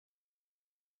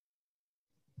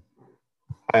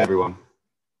Hi, everyone.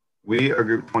 We are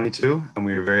Group 22, and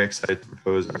we are very excited to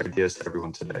propose our ideas to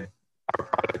everyone today. Our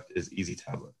product is Easy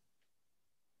Tablet.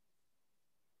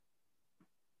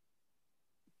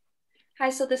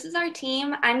 Hi, so this is our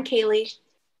team. I'm Kaylee.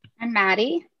 I'm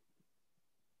Maddie.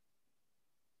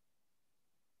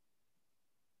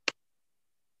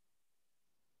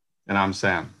 And I'm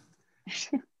Sam.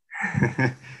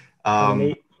 I'm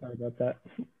Nate. Sorry about that.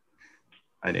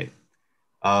 Hi, Nate.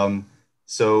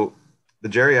 So the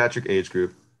geriatric age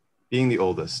group, being the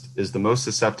oldest, is the most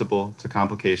susceptible to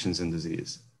complications and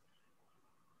disease.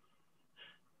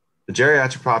 The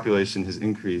geriatric population has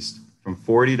increased from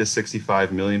 40 to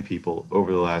 65 million people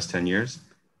over the last 10 years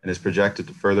and is projected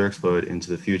to further explode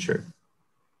into the future.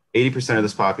 80% of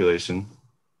this population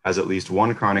has at least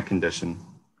one chronic condition,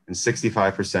 and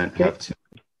 65% have two.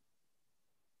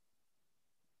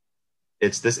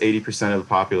 It's this 80% of the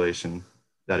population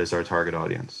that is our target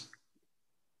audience.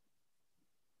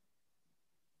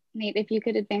 Nate, if you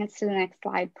could advance to the next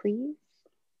slide, please.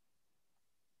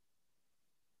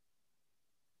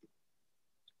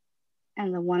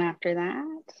 And the one after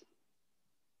that.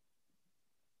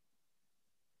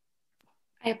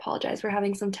 I apologize. We're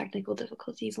having some technical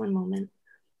difficulties. One moment.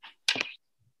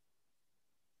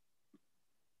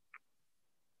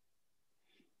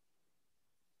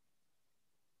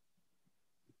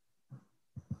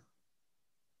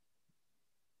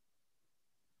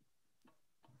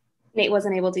 Nate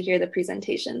wasn't able to hear the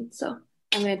presentation, so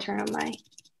I'm going to turn on my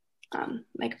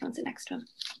microphone sit next to him.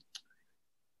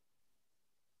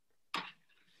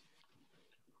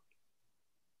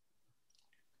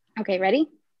 Okay, ready?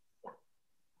 All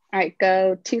right,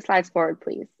 go 2 slides forward,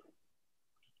 please.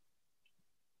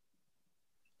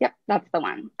 Yep, that's the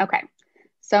one. Okay,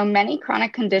 so many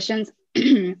chronic conditions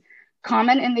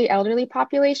common in the elderly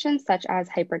population, such as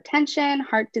hypertension,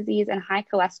 heart disease, and high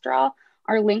cholesterol,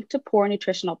 are linked to poor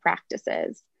nutritional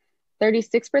practices.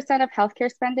 36% of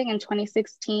healthcare spending in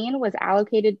 2016 was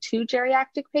allocated to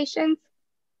geriatric patients,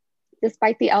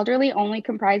 despite the elderly only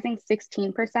comprising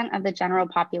 16% of the general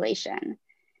population.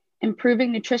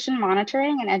 Improving nutrition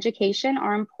monitoring and education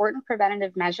are important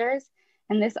preventative measures,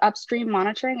 and this upstream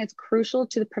monitoring is crucial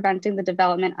to preventing the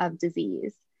development of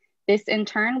disease. This in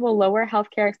turn will lower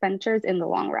healthcare expenditures in the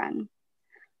long run.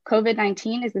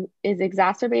 COVID-19 is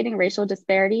exacerbating racial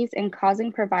disparities and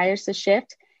causing providers to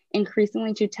shift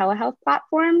increasingly to telehealth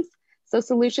platforms. So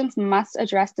solutions must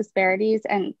address disparities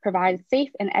and provide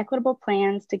safe and equitable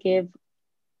plans to give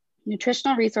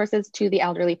nutritional resources to the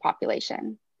elderly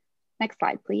population. Next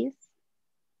slide, please.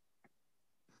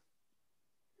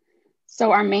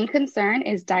 So our main concern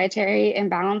is dietary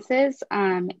imbalances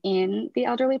in the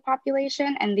elderly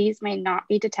population, and these may not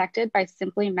be detected by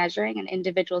simply measuring an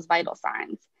individual's vital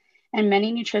signs. And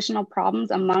many nutritional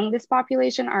problems among this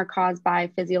population are caused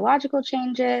by physiological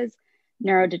changes,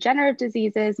 neurodegenerative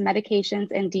diseases, medications,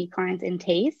 and declines in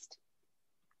taste.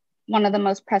 One of the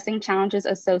most pressing challenges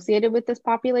associated with this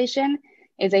population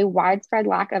is a widespread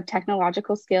lack of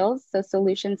technological skills, so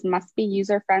solutions must be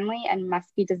user-friendly and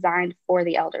must be designed for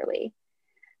the elderly.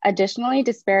 Additionally,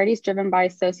 disparities driven by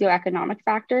socioeconomic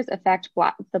factors affect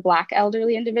the Black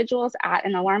elderly individuals at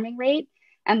an alarming rate,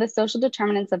 and the social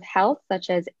determinants of health,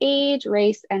 such as age,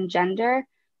 race, and gender,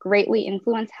 greatly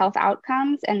influence health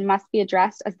outcomes and must be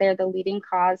addressed as they're the leading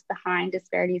cause behind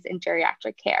disparities in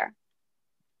geriatric care.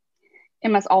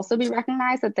 It must also be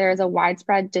recognized that there is a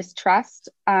widespread distrust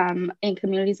in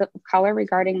communities of color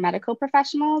regarding medical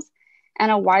professionals, and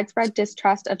a widespread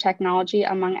distrust of technology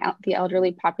among the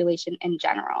elderly population in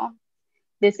general.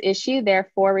 This issue,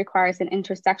 therefore, requires an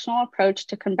intersectional approach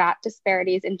to combat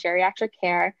disparities in geriatric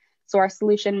care, so our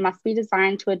solution must be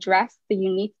designed to address the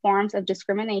unique forms of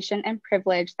discrimination and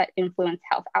privilege that influence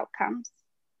health outcomes.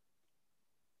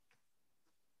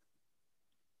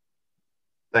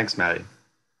 Thanks, Maddie.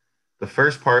 The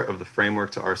first part of the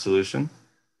framework to our solution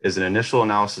is an initial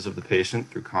analysis of the patient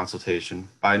through consultation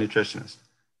by a nutritionist.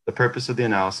 The purpose of the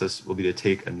analysis will be to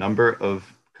take a number of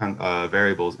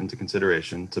variables into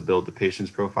consideration to build the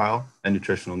patient's profile and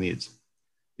nutritional needs.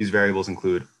 These variables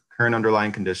include current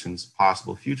underlying conditions,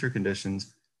 possible future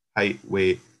conditions, height,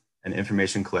 weight, and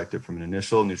information collected from an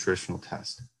initial nutritional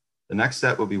test. The next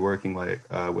step will be working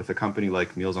with a company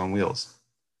like Meals on Wheels.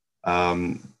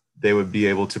 They would be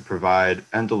able to provide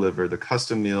and deliver the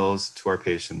custom meals to our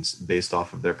patients based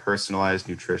off of their personalized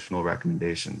nutritional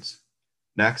recommendations.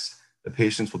 Next, the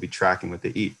patients will be tracking what they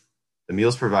eat. The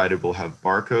meals provided will have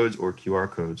barcodes or QR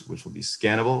codes, which will be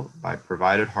scannable by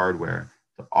provided hardware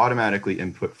to automatically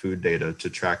input food data to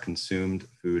track consumed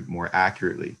food more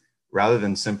accurately, rather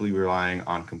than simply relying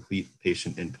on complete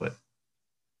patient input.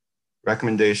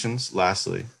 Recommendations,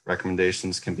 lastly,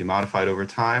 recommendations can be modified over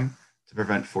time to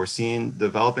prevent foreseen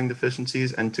developing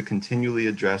deficiencies and to continually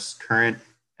address current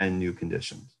and new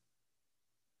conditions.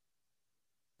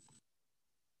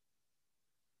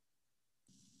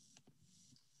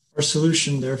 Our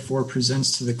solution therefore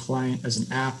presents to the client as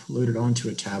an app loaded onto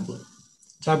a tablet.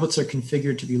 Tablets are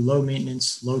configured to be low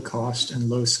maintenance, low cost, and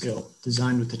low skill.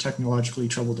 Designed with the technologically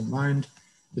troubled in mind,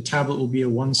 the tablet will be a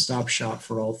one-stop shop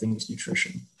for all things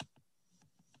nutrition.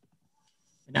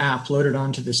 An app loaded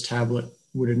onto this tablet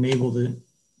would enable the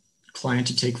client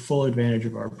to take full advantage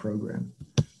of our program.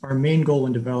 Our main goal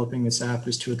in developing this app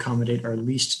is to accommodate our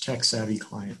least tech-savvy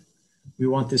client. We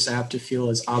want this app to feel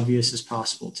as obvious as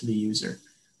possible to the user,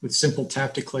 with simple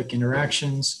tap-to-click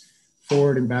interactions,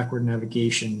 forward and backward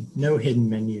navigation, no hidden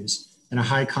menus, and a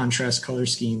high contrast color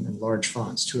scheme and large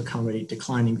fonts to accommodate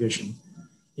declining vision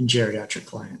in geriatric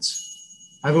clients.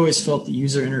 I've always felt that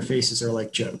user interfaces are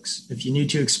like jokes. If you need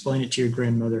to explain it to your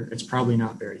grandmother, it's probably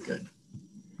not very good.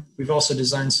 We've also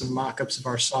designed some mock-ups of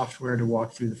our software to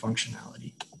walk through the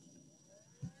functionality.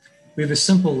 We have a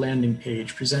simple landing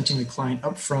page presenting the client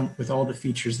up front with all the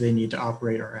features they need to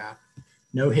operate our app.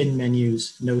 No hidden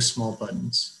menus, no small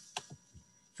buttons.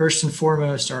 First and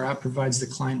foremost, our app provides the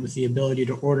client with the ability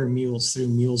to order meals through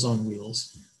Meals on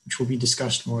Wheels, which will be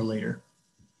discussed more later.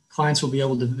 Clients will be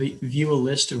able to view a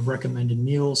list of recommended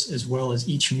meals as well as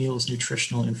each meal's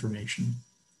nutritional information.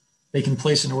 They can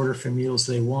place an order for meals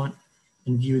they want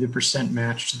and view the percent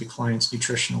match to the client's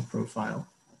nutritional profile.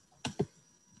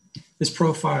 This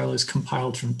profile is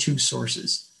compiled from two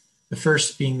sources, the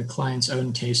first being the client's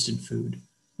own taste in food,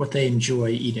 what they enjoy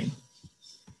eating.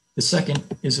 The second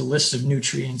is a list of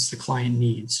nutrients the client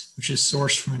needs, which is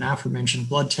sourced from an aforementioned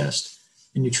blood test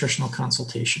and nutritional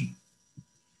consultation.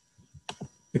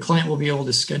 The client will be able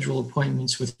to schedule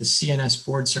appointments with the CNS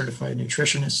board certified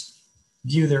nutritionist,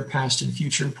 view their past and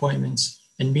future appointments,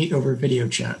 and meet over video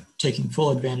chat, taking full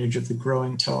advantage of the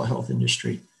growing telehealth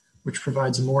industry, which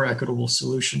provides a more equitable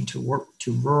solution to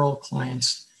rural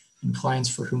clients and clients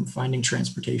for whom finding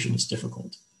transportation is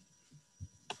difficult.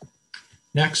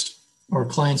 Next, our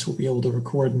clients will be able to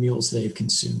record meals they've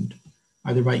consumed,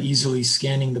 either by easily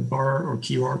scanning the bar or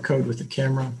QR code with a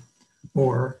camera,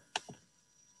 or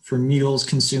for meals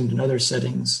consumed in other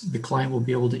settings, the client will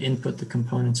be able to input the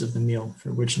components of the meal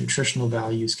for which nutritional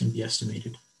values can be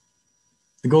estimated.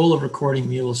 The goal of recording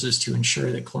meals is to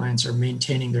ensure that clients are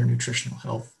maintaining their nutritional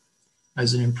health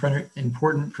as an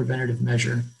important preventative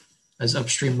measure, as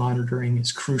upstream monitoring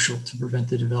is crucial to prevent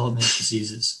the development of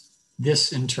diseases.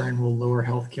 This, in turn, will lower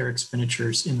healthcare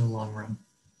expenditures in the long run.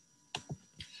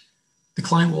 The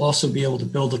client will also be able to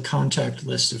build a contact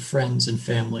list of friends and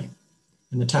family,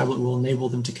 and the tablet will enable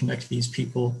them to connect these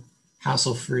people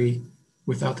hassle-free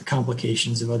without the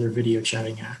complications of other video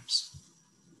chatting apps.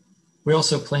 We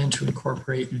also plan to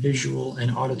incorporate visual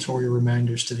and auditory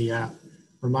reminders to the app,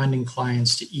 reminding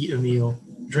clients to eat a meal,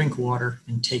 drink water,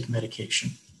 and take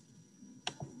medication.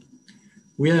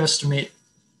 We estimate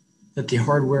that the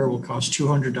hardware will cost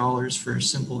 $200 for a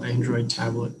simple Android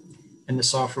tablet, and the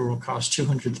software will cost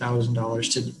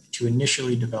 $200,000 to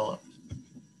initially develop.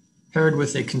 Paired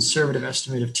with a conservative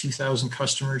estimate of 2,000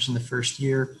 customers in the first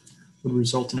year, would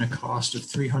result in a cost of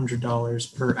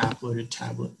 $300 per app-loaded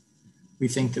tablet. We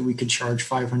think that we could charge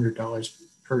 $500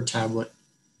 per tablet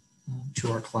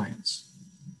to our clients.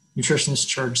 Nutritionists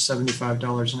charge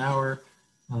 $75 an hour,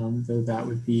 though that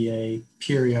would be a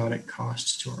periodic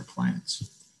cost to our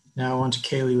clients. Now on to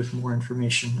Kaylee with more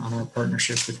information on our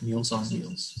partnership with Meals on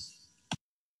Wheels.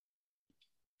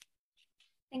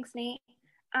 Thanks, Nate.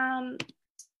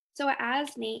 So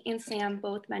as Nate and Sam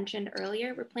both mentioned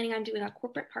earlier, we're planning on doing a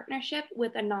corporate partnership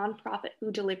with a nonprofit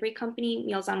food delivery company,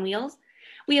 Meals on Wheels.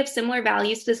 We have similar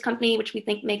values to this company, which we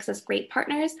think makes us great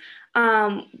partners.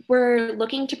 We're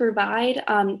looking to provide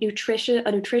a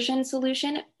nutrition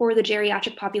solution for the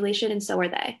geriatric population, and so are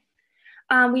they.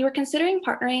 We were considering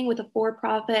partnering with a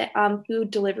for-profit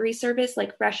food delivery service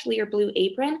like Freshly or Blue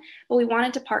Apron, but we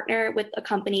wanted to partner with a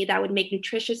company that would make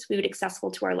nutritious food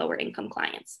accessible to our lower income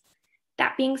clients.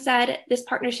 That being said, this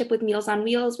partnership with Meals on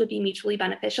Wheels would be mutually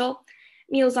beneficial.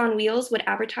 Meals on Wheels would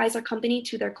advertise our company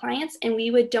to their clients, and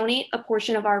we would donate a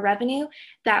portion of our revenue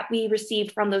that we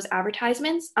received from those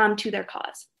advertisements to their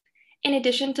cause. In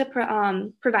addition to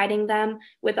providing them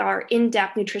with our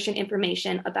in-depth nutrition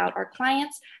information about our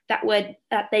clients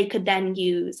that they could then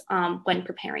use when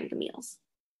preparing the meals.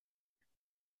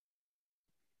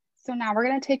 So now we're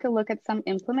going to take a look at some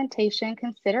implementation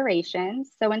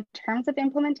considerations. So in terms of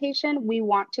implementation, we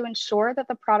want to ensure that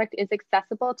the product is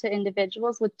accessible to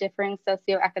individuals with differing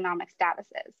socioeconomic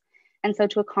statuses. And so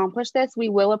to accomplish this, we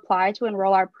will apply to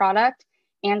enroll our product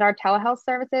and our telehealth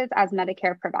services as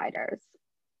Medicare providers.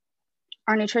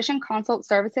 Our nutrition consult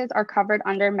services are covered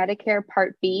under Medicare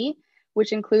Part B,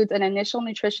 which includes an initial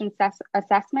nutrition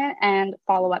assessment and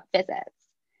follow-up visits.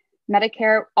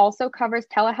 Medicare also covers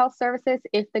telehealth services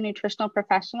if the nutritional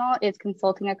professional is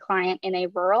consulting a client in a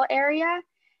rural area,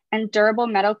 and durable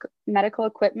medical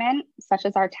equipment, such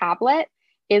as our tablet,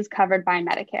 is covered by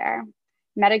Medicare.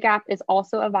 Medigap is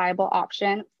also a viable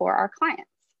option for our clients.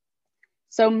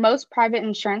 So most private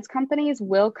insurance companies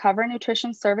will cover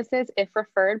nutrition services if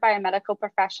referred by a medical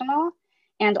professional.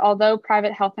 And although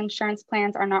private health insurance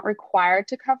plans are not required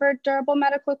to cover durable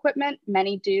medical equipment,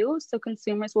 many do, so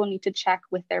consumers will need to check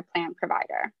with their plan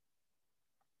provider.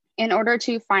 In order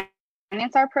to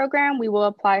finance our program, we will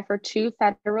apply for 2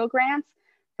 federal grants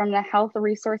from the Health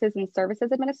Resources and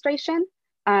Services Administration,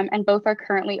 and both are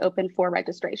currently open for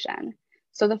registration.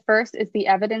 So the first is the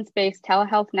Evidence-Based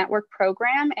Telehealth Network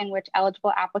Program, in which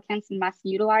eligible applicants must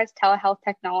utilize telehealth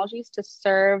technologies to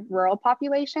serve rural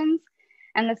populations.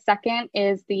 And the second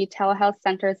is the Telehealth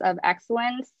Centers of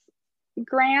Excellence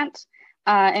grant,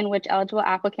 in which eligible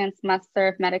applicants must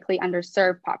serve medically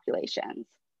underserved populations.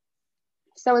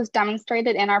 So as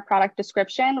demonstrated in our product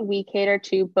description, we cater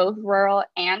to both rural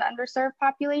and underserved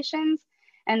populations,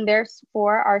 and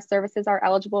therefore our services are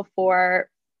eligible for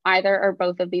either or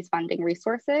both of these funding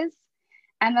resources.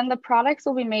 And then the products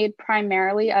will be made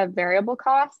primarily of variable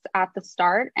costs at the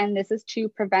start, and this is to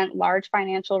prevent large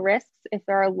financial risks if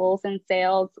there are lulls in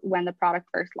sales when the product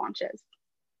first launches.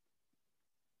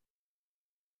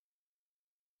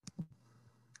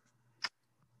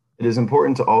 It is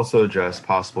important to also address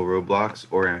possible roadblocks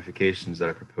or ramifications that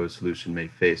a proposed solution may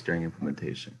face during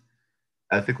implementation.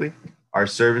 Ethically, our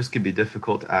service can be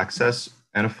difficult to access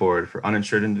and afford for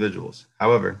uninsured individuals.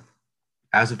 However,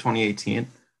 as of 2018,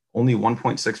 only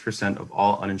 1.6% of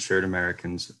all uninsured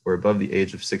Americans were above the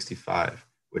age of 65,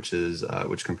 which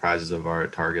comprises of our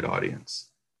target audience.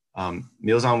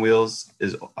 Meals on Wheels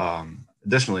is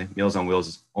additionally, Meals on Wheels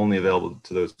is only available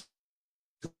to those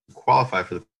who qualify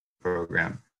for the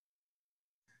program.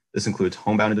 This includes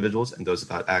homebound individuals and those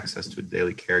without access to a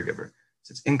daily caregiver.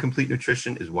 Since incomplete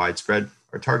nutrition is widespread,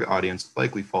 our target audience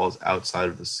likely falls outside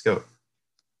of the scope.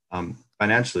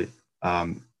 Financially,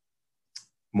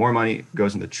 more money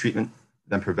goes into treatment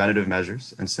than preventative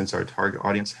measures, and since our target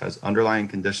audience has underlying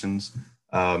conditions,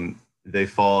 they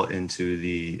fall into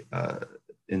the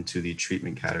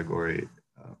treatment category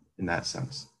in that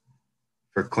sense.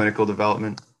 For clinical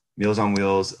development, Meals on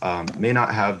Wheels may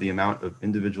not have the amount of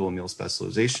individual meal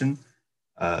specialization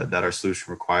that our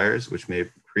solution requires, which may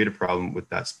create a problem with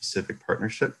that specific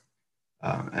partnership.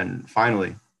 And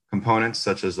finally, components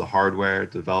such as the hardware,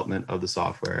 development of the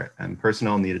software, and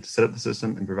personnel needed to set up the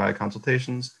system and provide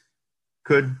consultations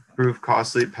could prove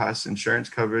costly past insurance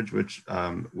coverage, which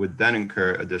would then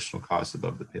incur additional costs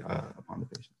upon the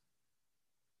patient.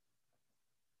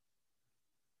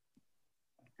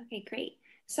 Okay, great.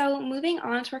 So moving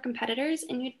on to our competitors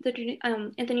in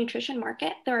the nutrition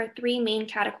market, there are 3 main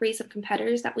categories of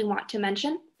competitors that we want to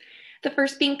mention. The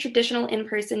first being traditional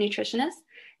in-person nutritionists.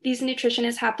 These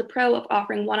nutritionists have the pro of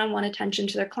offering one-on-one attention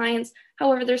to their clients.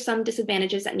 However, there's some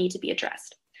disadvantages that need to be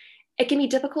addressed. It can be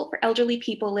difficult for elderly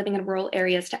people living in rural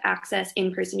areas to access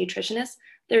in-person nutritionists.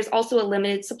 There's also a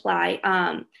limited supply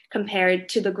compared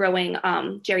to the growing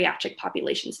geriatric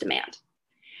population's demand.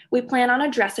 We plan on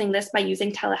addressing this by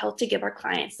using telehealth to give our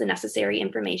clients the necessary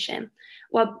information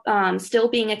while still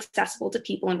being accessible to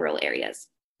people in rural areas.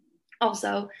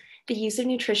 Also, the use of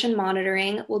nutrition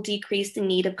monitoring will decrease the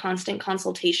need of constant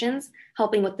consultations,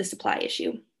 helping with the supply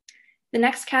issue. The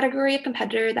next category of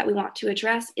competitor that we want to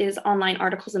address is online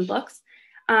articles and books.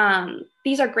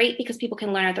 These are great because people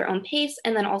can learn at their own pace,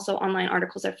 and then also online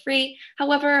articles are free.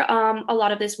 However, a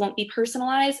lot of this won't be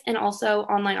personalized, and also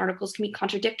online articles can be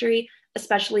contradictory,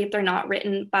 especially if they're not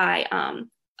written by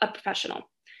a professional.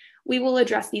 We will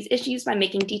address these issues by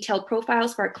making detailed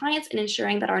profiles for our clients and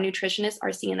ensuring that our nutritionists are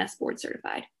CNS board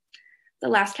certified. The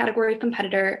last category of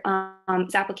competitor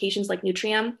is applications like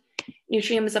Nutrium.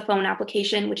 Nutrium is a phone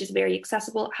application which is very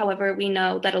accessible. However, we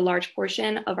know that a large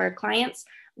portion of our clients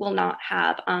will not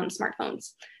have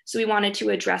smartphones. So we wanted to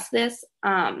address this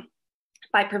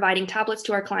by providing tablets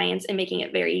to our clients and making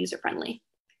it very user-friendly.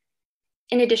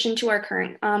 In addition to our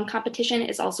current competition,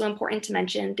 it's also important to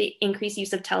mention the increased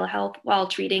use of telehealth while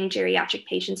treating geriatric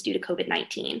patients due to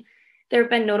COVID-19. There have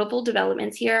been notable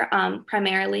developments here,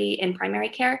 primarily in primary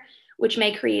care, which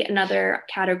may create another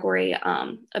category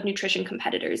of nutrition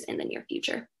competitors in the near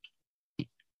future.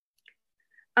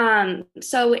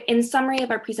 So in summary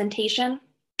of our presentation,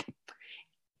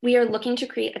 we are looking to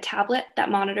create a tablet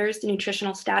that monitors the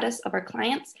nutritional status of our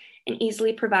clients and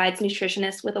easily provides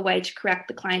nutritionists with a way to correct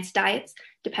the client's diets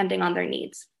depending on their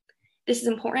needs. This is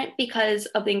important because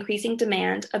of the increasing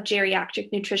demand of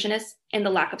geriatric nutritionists and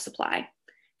the lack of supply.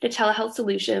 The telehealth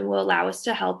solution will allow us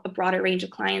to help a broader range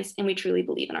of clients, and we truly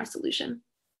believe in our solution.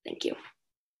 Thank you.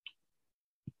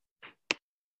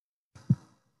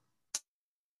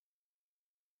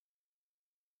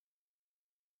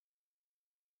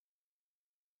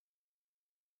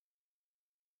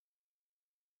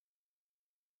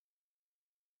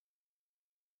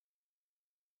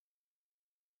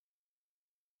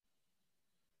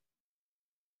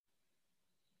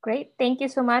 Great. Thank you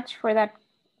so much for that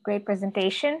great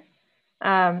presentation.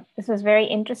 This was very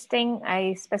interesting.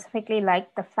 I specifically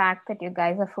like the fact that you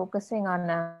guys are focusing on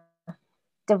a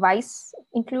device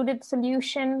included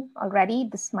solution already.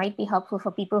 This might be helpful for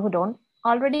people who don't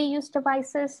already use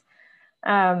devices,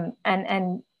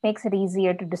 and makes it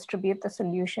easier to distribute the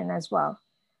solution as well.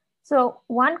 So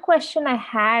one question I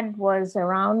had was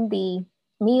around the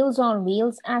Meals on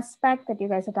Wheels aspect that you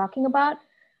guys are talking about.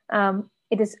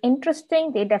 It is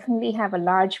interesting. They definitely have a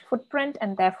large footprint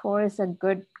and therefore is a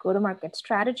good go-to-market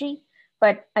strategy.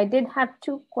 But I did have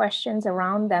two questions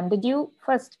around them. Did you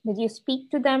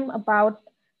speak to them about,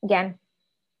 again,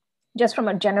 just from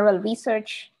a general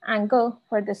research angle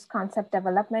for this concept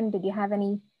development? Did you have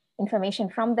any information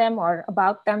from them or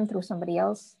about them through somebody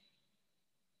else?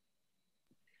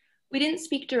 We didn't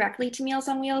speak directly to Meals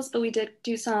on Wheels, but we did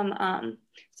do some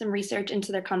research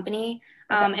into their company.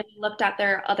 And we looked at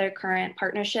their other current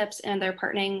partnerships, and they're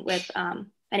partnering with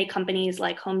many companies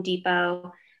like Home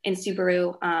Depot and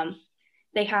Subaru.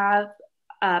 They have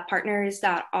partners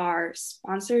that are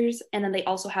sponsors, and then they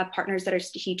also have partners that are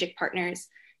strategic partners.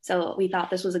 So we thought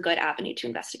this was a good avenue to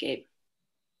investigate.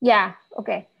 Yeah,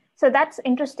 okay. So that's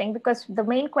interesting because the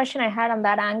main question I had on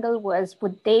that angle was,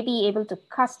 would they be able to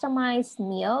customize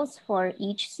meals for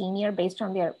each senior based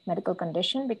on their medical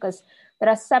condition? Because there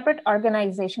are separate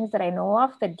organizations that I know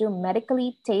of that do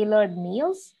medically tailored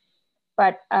meals,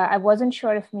 but I wasn't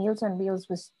sure if Meals on Wheels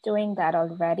was doing that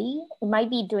already. It might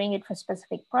be doing it for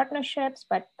specific partnerships,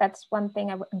 but that's one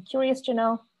thing I'm curious to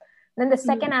know. Then the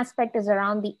second aspect is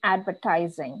around the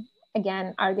advertising.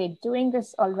 Again, are they doing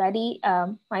this already?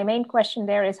 My main question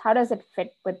there is, how does it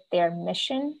fit with their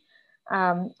mission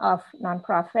of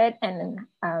nonprofit? And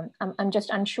I'm just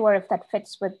unsure if that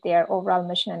fits with their overall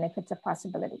mission and if it's a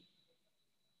possibility.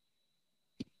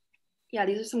 Yeah,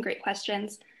 these are some great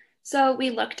questions. So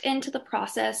we looked into the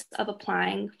process of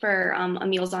applying for a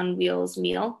Meals on Wheels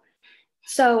meal.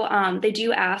 So they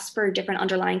do ask for different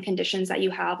underlying conditions that you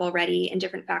have already and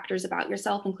different factors about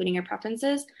yourself, including your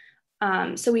preferences.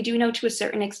 So we do know to a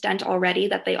certain extent already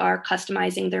that they are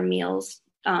customizing their meals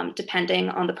depending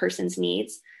on the person's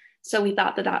needs. So we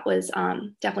thought that that was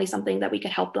definitely something that we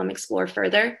could help them explore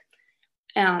further,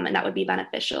 and that would be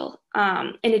beneficial.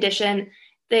 In addition,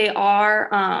 they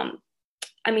are,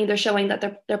 they're showing that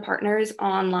they're partners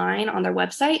online on their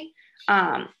website,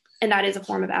 and that is a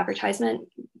form of advertisement.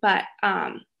 But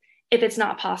if it's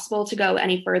not possible to go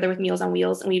any further with Meals on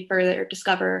Wheels and we further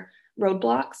discover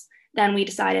roadblocks, then we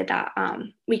decided that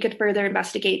we could further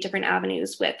investigate different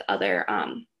avenues with other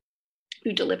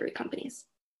food delivery companies.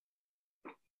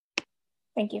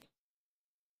 Thank you.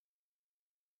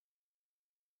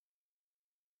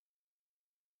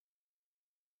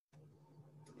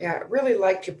 Yeah, I really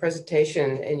liked your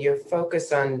presentation and your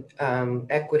focus on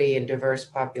equity and diverse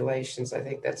populations. I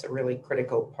think that's a really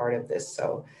critical part of this.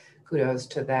 So kudos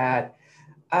to that.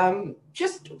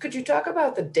 Just could you talk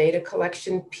about the data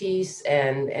collection piece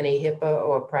and any HIPAA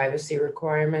or privacy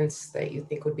requirements that you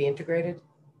think would be integrated?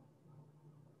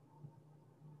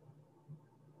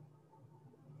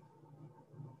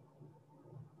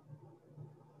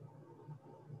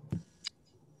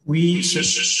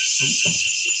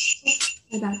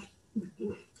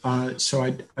 So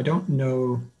I don't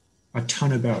know a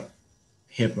ton about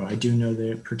HIPAA. I do know that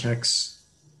it protects,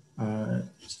 I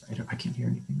can't hear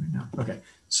anything right now. Okay,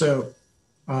 so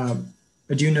I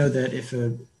do know that if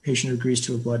a patient agrees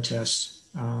to a blood test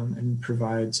and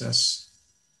provides us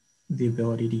the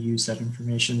ability to use that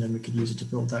information, then we could use it to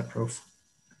build that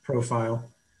profile.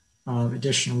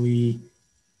 Additionally,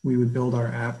 we would build our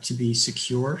app to be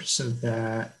secure so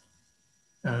that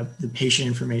the patient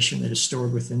information that is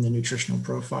stored within the nutritional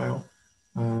profile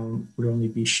would only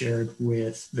be shared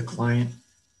with the client.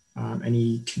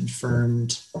 Any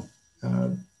confirmed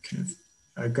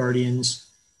guardians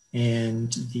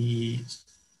and the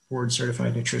board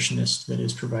certified nutritionist that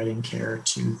is providing care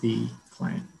to the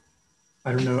client.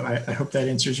 I don't know, I hope that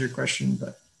answers your question,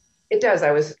 but. It does.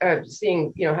 I was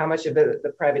seeing, how much of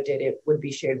the private data would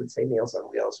be shared with, say, Meals on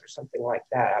Wheels or something like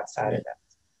that outside of that.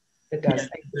 It does.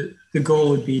 The goal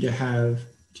would be to have,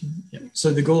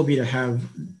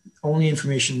 only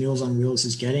information Meals on Wheels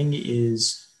is getting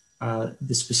is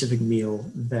the specific meal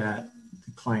that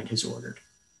the client has ordered.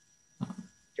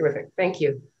 Terrific. Thank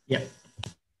you. Yeah.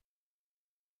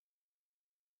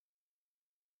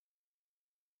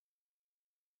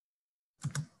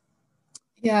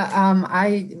 Yeah,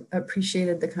 I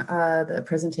appreciated the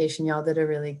presentation. Y'all did a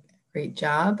really great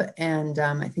job, and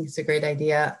I think it's a great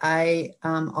idea. I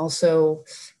also,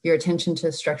 your attention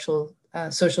to structural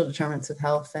social determinants of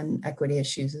health and equity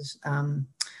issues is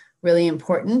really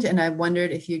important, and I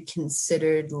wondered if you'd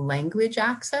considered language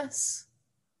access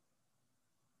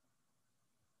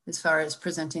as far as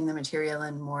presenting the material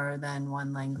in more than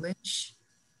one language.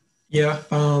 Yeah,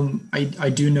 I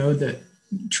do know that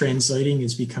translating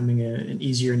is becoming an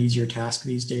easier and easier task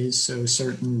these days. So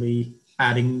certainly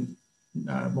adding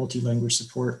multi-language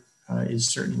support is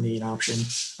certainly an option.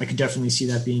 I could definitely see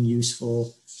that being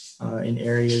useful in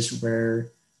areas where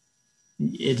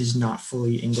it is not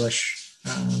fully English.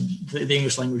 The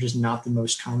English language is not the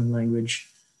most common language,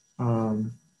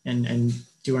 and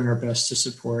doing our best to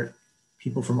support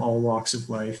people from all walks of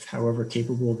life, however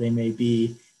capable they may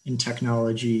be in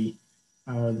technology,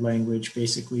 language,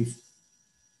 basically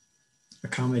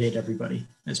accommodate everybody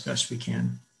as best we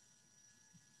can.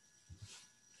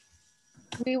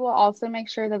 We will also make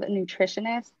sure that the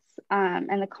nutritionists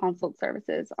and the consult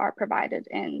services are provided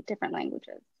in different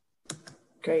languages.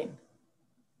 Great.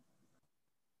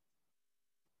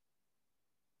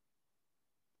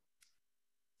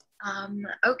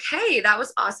 Okay, that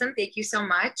was awesome. Thank you so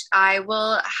much. I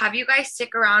will have you guys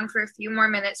stick around for a few more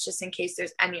minutes just in case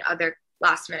there's any other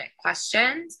last minute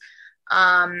questions.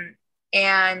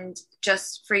 And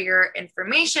just for your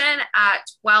information, at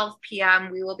 12 p.m.,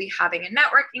 we will be having a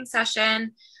networking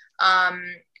session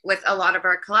with a lot of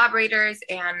our collaborators,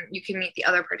 and you can meet the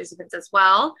other participants as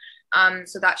well.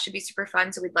 So that should be super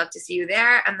fun. So we'd love to see you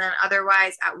there. And then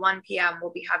otherwise at 1 p.m.,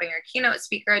 we'll be having our keynote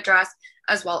speaker address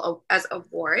as well as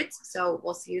awards. So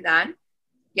we'll see you then.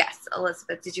 Yes,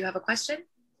 Elizabeth, did you have a question?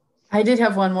 I did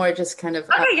have one more, just kind of.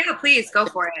 Okay, yeah, please go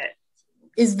for it.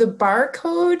 Is the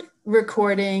barcode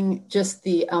recording just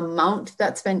the amount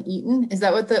that's been eaten? Is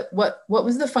that what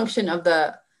was the function of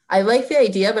the, I like the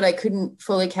idea, but I couldn't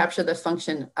fully capture the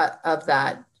function of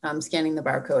that, scanning the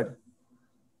barcode.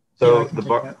 So yeah, the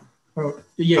bar.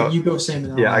 You go,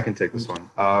 Sam. Yeah, I can take this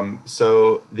one.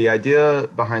 So the idea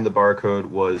behind the barcode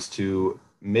was to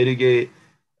mitigate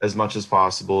as much as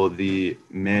possible the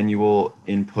manual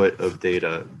input of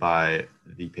data by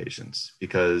the patients,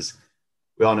 because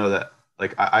we all know that,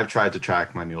 like, I've tried to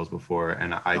track my meals before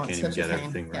and I can't even get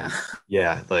everything right.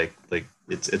 Yeah, like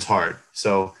it's hard.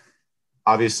 So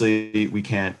obviously we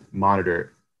can't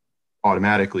monitor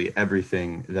automatically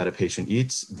everything that a patient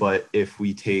eats, but if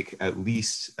we take at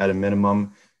least at a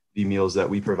minimum the meals that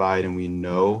we provide and we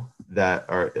know that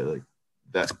are like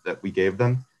that we gave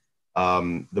them,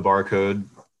 the barcode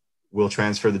will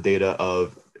transfer the data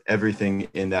of everything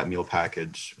in that meal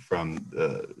package from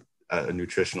a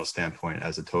nutritional standpoint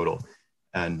as a total.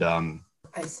 And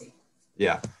I see.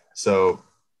 Yeah, so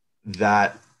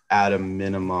that at a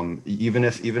minimum, even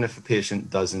if a patient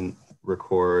doesn't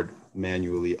record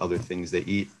manually other things they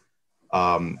eat,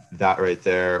 that right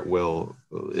there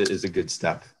is a good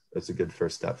step. That's a good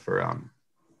first step for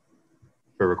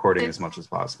recording as much as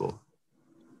possible.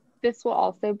 This will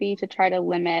also be to try to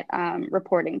limit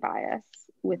reporting bias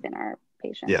within our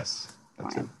patients. Yes,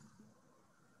 that's it.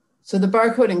 So the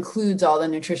barcode includes all the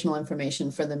nutritional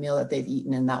information for the meal that they've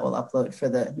eaten, and that will upload for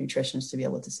the nutritionists to be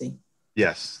able to see.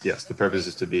 Yes. The purpose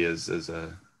is to be as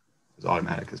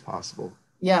automatic as possible.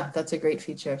 Yeah, that's a great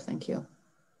feature. Thank you.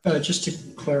 Just to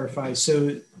clarify,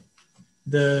 so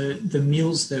the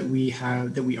meals that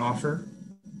we offer,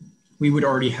 we would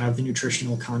already have the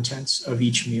nutritional contents of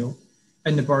each meal,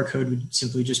 and the barcode would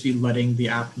simply just be letting the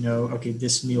app know, okay,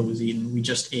 this meal was eaten. We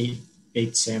just ate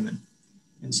baked salmon.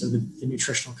 And so the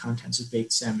nutritional contents of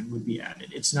baked salmon would be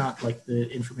added. It's not like the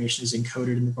information is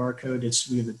encoded in the barcode.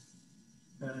 We have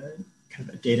kind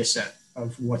of a data set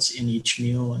of what's in each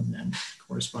meal and then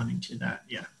corresponding to that.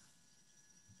 Yeah.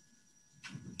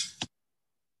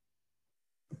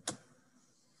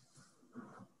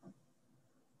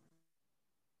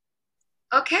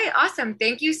 Okay, awesome.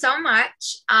 Thank you so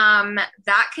much.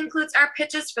 That concludes our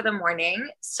pitches for the morning.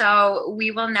 So we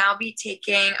will now be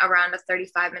taking around a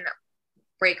 35-minute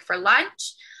break for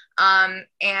lunch.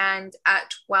 And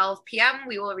at 12 p.m.,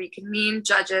 we will reconvene.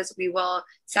 Judges, we will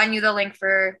send you the link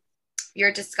for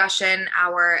your discussion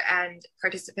hour, and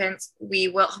participants,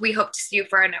 we hope to see you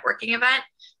for our networking event.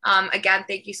 Again,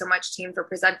 thank you so much, team, for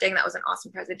presenting. That was an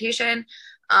awesome presentation.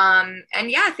 And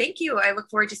yeah, thank you. I look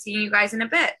forward to seeing you guys in a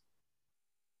bit.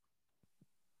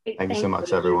 Thank you so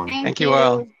much, everyone. Thank you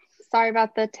all. Sorry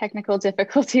about the technical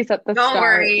difficulties at the start. Don't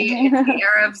worry. It's the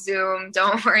era of Zoom.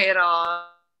 Don't worry at all.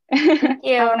 Thank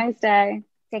you. Have a nice day.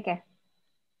 Take care.